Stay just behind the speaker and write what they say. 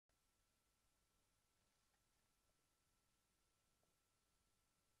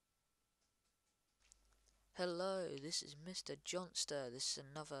Hello, this is Mr. Johnster. This is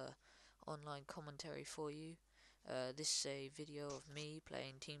another online commentary for you. This is a video of me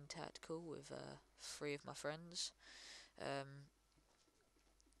playing Team Tactical with three of my friends. At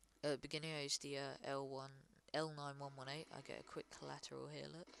the beginning I use the L9118. I get a quick collateral here,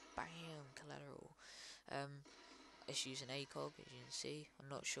 look. Bam! Collateral. It's using ACOG, as you can see. I'm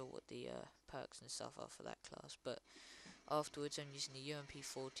not sure what the perks and stuff are for that class, but afterwards I'm using the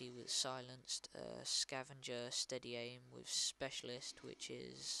UMP40 with silenced, scavenger, steady aim with specialist, which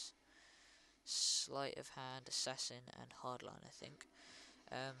is sleight of hand, assassin and hardline, I think.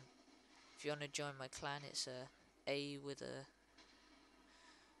 If you want to join my clan, it's A with a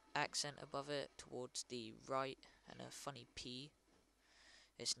accent above it towards the right and a funny P.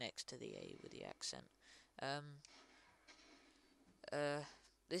 It's next to the A with the accent.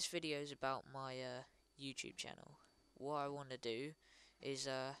 This video is about my YouTube channel. What I want to do is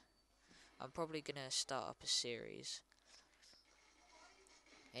I'm probably gonna start up a series,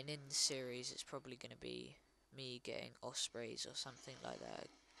 and in the series it's probably gonna be me getting ospreys or something like that.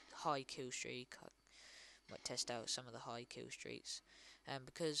 High kill streak. I might test out some of the high kill streaks, and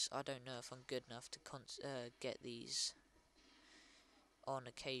because I don't know if I'm good enough to get these on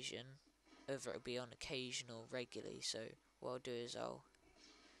occasion, whether it'll be on occasion or regularly. So what I'll do is I'll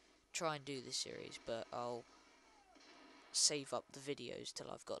try and do this series, but I'll save up the videos till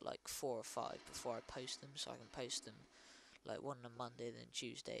I've got like 4 or 5 before I post them, so I can post them like one on Monday, then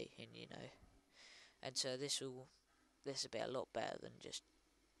Tuesday, and and so this will be a lot better than just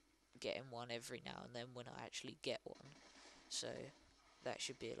getting one every now and then when I actually get one. So that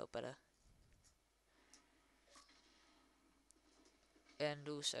should be a lot better. And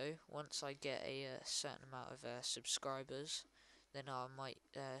also, once I get a certain amount of subscribers, then I might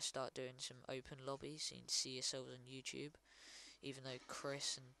start doing some open lobbies so you can see yourselves on YouTube, even though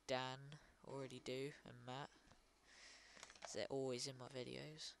Chris and Dan already do, and Matt. They're always in my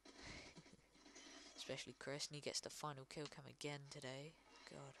videos. Especially Chris, and he gets the final kill cam again today.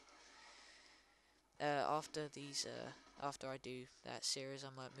 God. After I do that series, I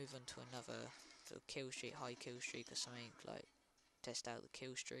might move on to another sort of kill streak, high kill streak or something, like test out the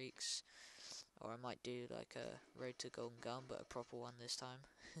kill streaks. Or I might do like a Road to Golden Gun, but a proper one this time.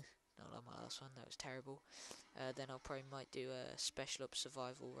 Not like my last one, that was terrible. Then I'll probably might do special ops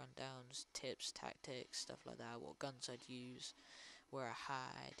survival rundowns, tips, tactics, stuff like that, what guns I'd use, where I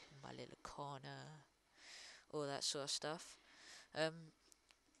hide, in my little corner, all that sort of stuff.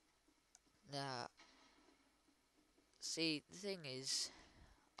 Now, see, the thing is,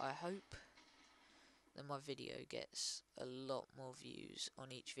 I hope that my video gets a lot more views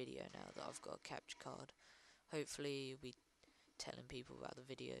on each video now that I've got a capture card. Hopefully you'll be telling people about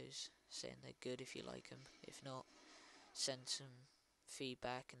the videos, saying they're good if you like them. If not, send some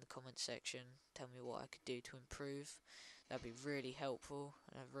feedback in the comment section, tell me what I could do to improve. That'd be really helpful,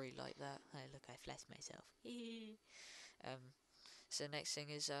 and I'd really like that. Hey, look, I flashed myself. So next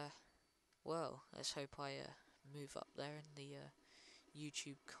thing is, well, let's hope I move up there in the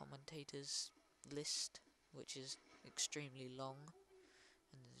YouTube commentators list, which is extremely long,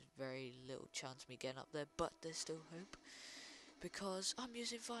 and there's very little chance of me getting up there, but there's still hope, because I'm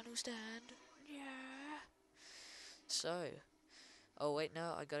using Vinyl Stand. Yeah. So, oh wait,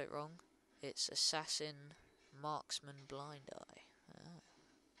 no, I got it wrong. It's Assassin, Marksman, Blind Eye.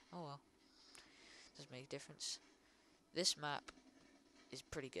 Oh well, doesn't make a difference. This map is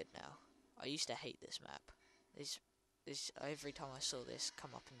pretty good now. I used to hate this map. This every time I saw this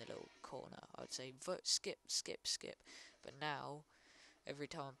come up in the little corner, I would say vote, skip, skip, skip. But now, every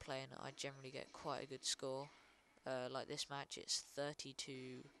time I'm playing, I generally get quite a good score. Like this match, it's 30 to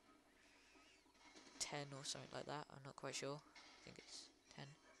 10 or something like that. I'm not quite sure. I think it's 10.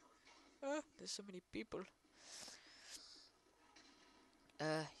 There's so many people.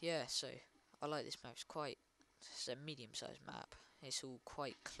 Yeah, so I like this map. It's a medium-sized map. It's all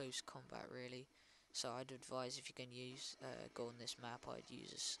quite close combat, really. So I'd advise, if you're going to go on this map,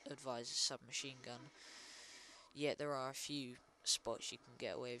 advise a submachine gun. Yet there are a few spots you can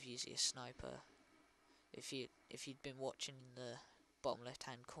get away with using a sniper. If you'd been watching in the bottom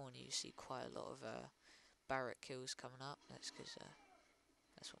left-hand corner, you see quite a lot of Barrett kills coming up. That's because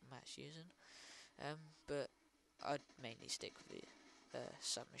that's what Matt's using. But I'd mainly stick with the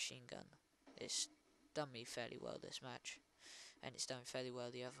submachine gun. It's done me fairly well this match, and it's done fairly well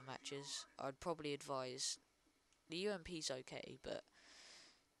the other matches. I'd probably advise the UMP's okay, but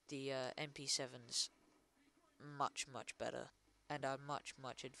the MP7's much better, and I'd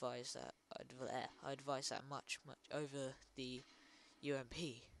much advise that. I advise that much over the UMP.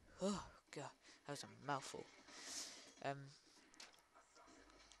 Oh god, that was a mouthful.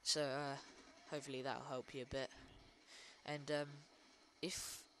 So hopefully that'll help you a bit. And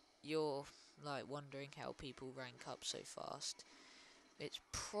if you're like wondering how people rank up so fast, it's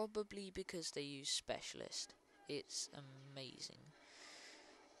probably because they use specialist. It's amazing.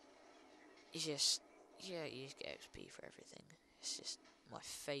 You just you just get XP for everything. It's just my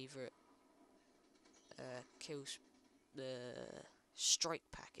favourite kills. The strike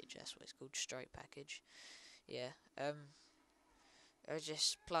package, that's what it's called, strike package. Yeah.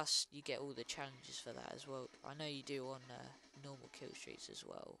 Just plus you get all the challenges for that as well. I know you do on normal kill streaks as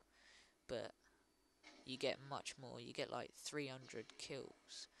well, but you get much more. You get like 300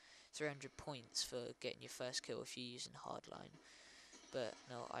 kills, 300 points for getting your first kill if you're using hardline. But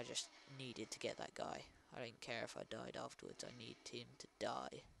no, I just needed to get that guy. I didn't care if I died afterwards. I need him to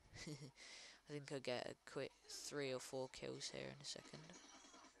die. I think I'll get a quick 3 or 4 kills here in a second.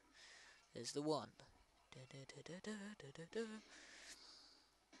 There's the one.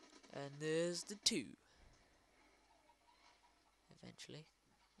 And there's the 2. Eventually.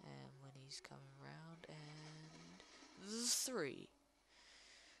 And when he's coming round, and the 3.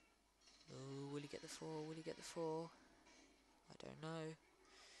 Oh, will he get the 4? Will he get the 4? I don't know.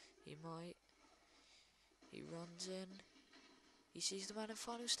 He might. He runs in. He sees the man in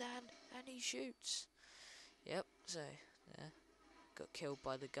final stand, and he shoots. Yep, so, yeah. Got killed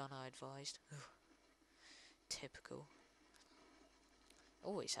by the gun I advised. Typical.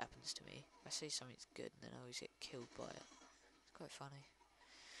 Always happens to me. I say something's good, and then I always get killed by it. It's quite funny.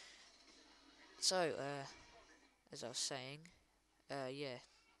 So, as I was saying, yeah.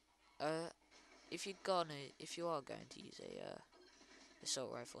 If you are going to use a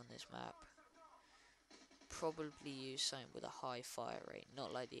assault rifle on this map, probably use something with a high fire rate,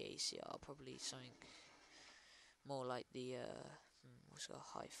 not like the ACR. Probably something more like the what's got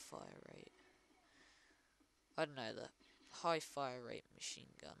a high fire rate? I don't know, the high fire rate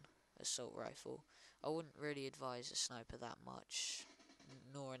machine gun assault rifle. I wouldn't really advise a sniper that much,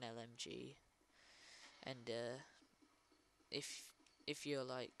 nor an LMG. And if you're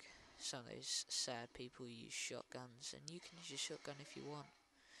like some of those sad people who use shotguns, and you can use your shotgun if you want.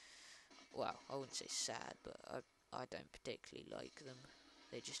 Well, I wouldn't say sad, but I don't particularly like them.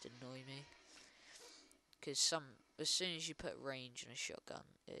 They just annoy me. Because as soon as you put range in a shotgun,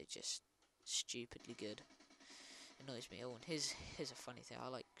 it's just stupidly good. Annoys me. Oh, and here's a funny thing. I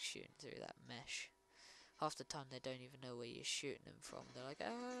like shooting through that mesh. Half the time they don't even know where you're shooting them from. They're like,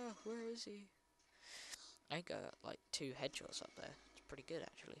 ah, where is he? I got like 2 headshots up there. It's pretty good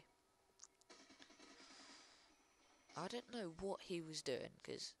actually. I don't know what he was doing,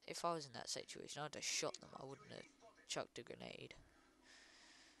 because if I was in that situation, I'd have shot them. I wouldn't have chucked a grenade.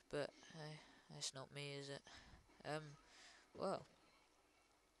 But that's not me, is it? Well,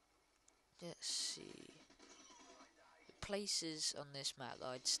 let's see. The places on this map that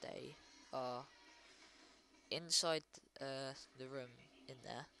I'd stay are inside the room in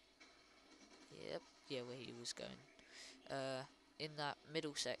there. Yep, yeah, where he was going. In that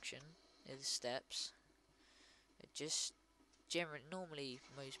middle section, near the steps. Just normally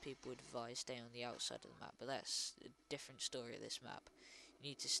most people would advise stay on the outside of the map, but that's a different story of this map. You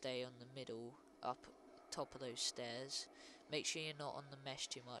need to stay on the middle, up top of those stairs. Make sure you're not on the mesh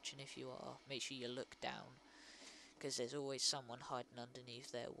too much, and if you are, make sure you look down, because there's always someone hiding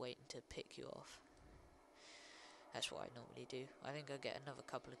underneath there waiting to pick you off. That's what I normally do. I think I'll get another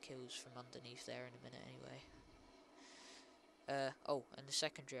couple of kills from underneath there in a minute anyway. Oh, and the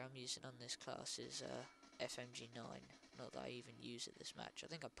secondary I'm using on this class is FMG9. Not that I even use it this match. I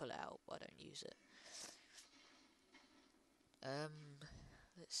think I pull it out, but I don't use it.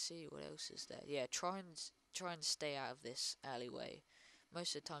 Let's see what else is there. Yeah, try and stay out of this alleyway.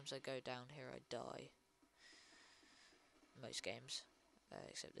 Most of the times I go down here, I die. Most games,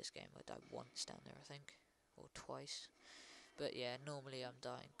 except this game, I died once down there, I think, or twice. But yeah, normally I'm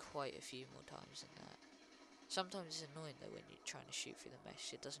dying quite a few more times than that. Sometimes it's annoying though when you're trying to shoot through the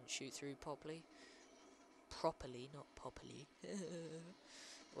mesh. It doesn't shoot through properly. Not properly.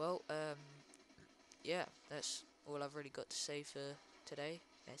 Well, yeah, that's all I've really got to say for today.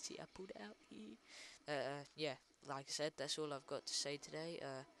 Let's see, I pulled it out here. Yeah, like I said, that's all I've got to say today.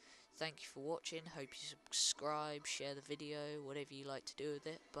 Thank you for watching. Hope you subscribe, share the video, whatever you like to do with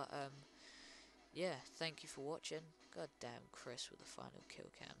it. But yeah, thank you for watching. God damn, Chris with the final kill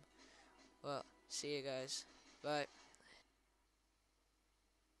cam. Well, see you guys. Bye.